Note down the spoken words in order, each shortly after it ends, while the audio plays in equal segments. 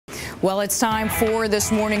Well, it's time for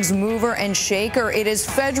this morning's mover and shaker. It is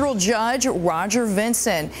federal Judge Roger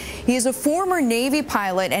Vinson. He is a former Navy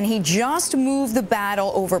pilot, and he just moved the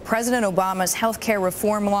battle over President Obama's health care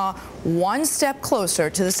reform law one step closer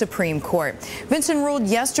to the Supreme Court. Vinson ruled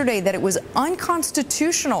yesterday that it was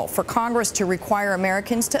unconstitutional for Congress to require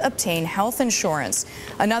Americans to obtain health insurance.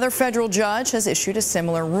 Another federal judge has issued a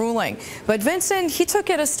similar ruling. But Vinson, he took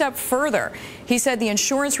it a step further. He said the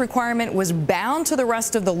insurance requirement was bound to the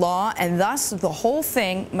rest of the law, and thus the whole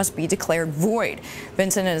thing must be declared void.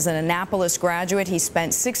 Vinson is an Annapolis graduate. He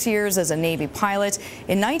spent 6 years as a Navy pilot.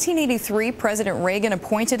 In 1983, President Reagan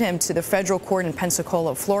appointed him to the federal court in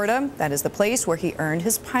Pensacola, Florida. That is the place where he earned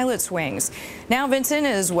his pilot's wings. Now Vinson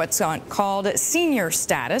is what's called senior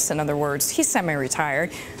status. In other words, he's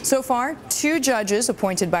semi-retired. So far, 2 judges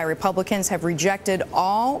appointed by Republicans have rejected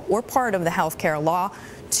all or part of the health care law.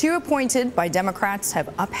 2 appointed by Democrats have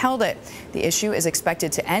upheld it. The issue is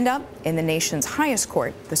expected to end up in the nation's highest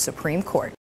court, the Supreme Court.